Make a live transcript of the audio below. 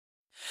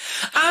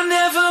I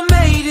never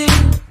made it,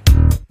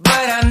 but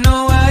I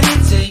know what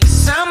it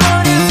takes. I'm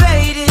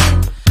motivated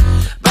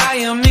by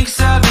a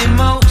mix of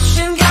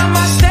emotion. Got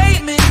my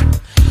statement,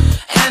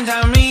 and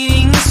I'm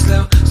reading it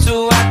slow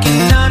so I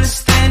can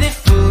understand it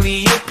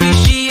fully.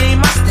 Appreciate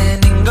my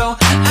standing, go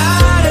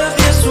out of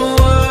this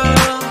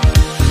world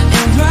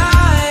and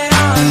ride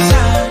on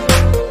time.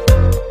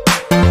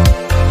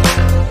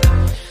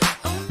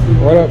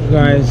 What up,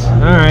 guys?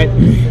 Alright,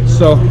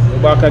 so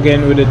we're back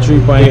again with the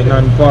 3.8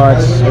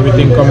 non-parts.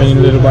 Everything coming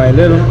in little by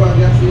little.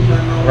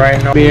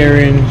 Right now,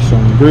 bearing,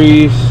 some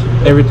grease,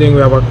 everything.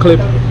 We have a clip,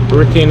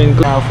 retaining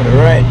clip for the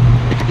right.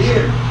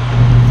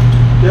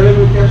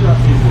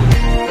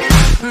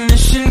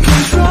 Mission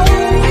control,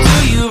 do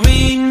you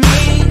read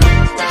me?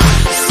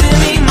 Send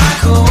me my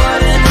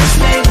coordinates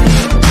lately.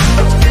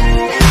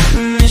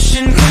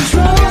 Mission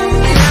control,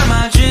 am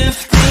I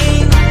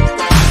drifting?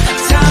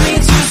 Tie me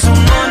to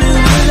someone who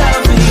will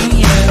love me.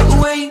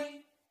 Yeah, wait,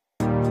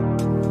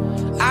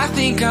 I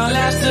think I'll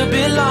last a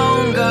bit longer.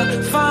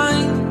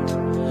 Find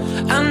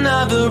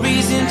another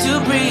reason to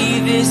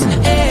breathe this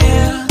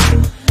air.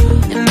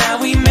 And now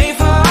we made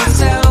for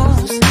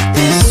ourselves.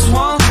 This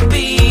won't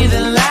be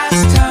the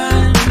last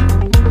time.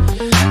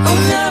 Oh,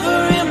 never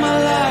in my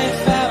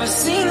life have I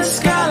seen the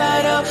sky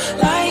light up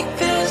like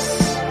this.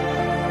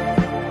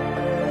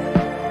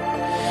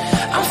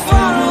 I'm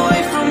far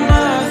away from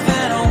Earth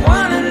and I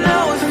wanna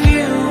know if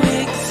you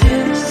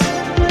exist.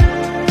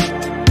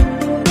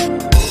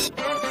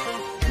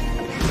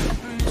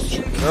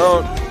 Check it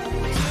out.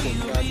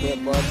 Got that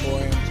bad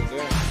boy in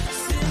today.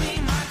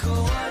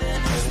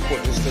 We'll put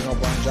this thing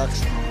up on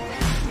Jackson.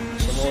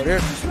 Some more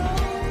here.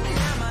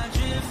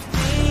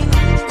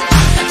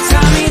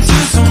 Tie me to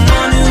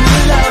someone who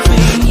will love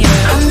me.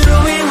 Yeah, I'm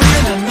doing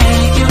when I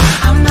make you.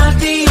 I'm not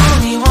the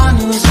only one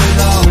who's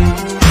alone.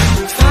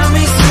 Find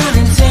me soon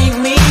and take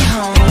me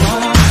home.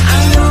 I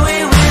knew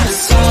it when I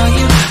saw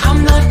you. I'm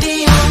not the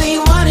only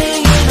one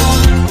hanging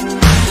on.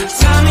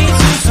 Tie me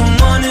to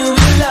someone who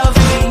will love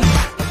me.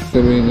 A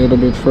little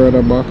bit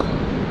further back.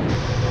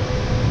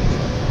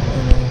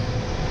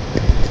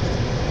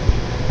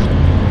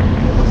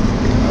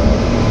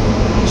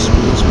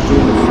 Space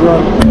between the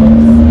front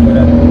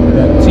with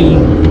that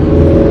team.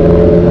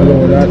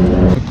 Below that,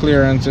 the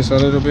clearance is a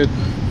little bit.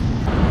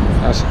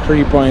 That's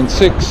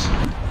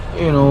 3.6.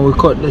 You know, we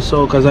cut this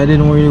out because I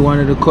didn't really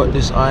want to cut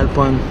this oil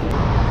pan.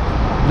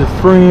 The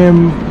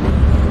frame,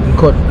 we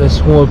cut this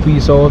whole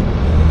piece out.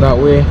 That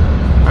way,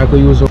 I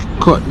could use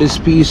cut this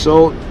piece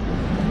out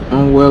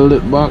and weld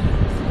it back.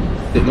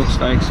 It looks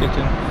like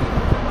sitting.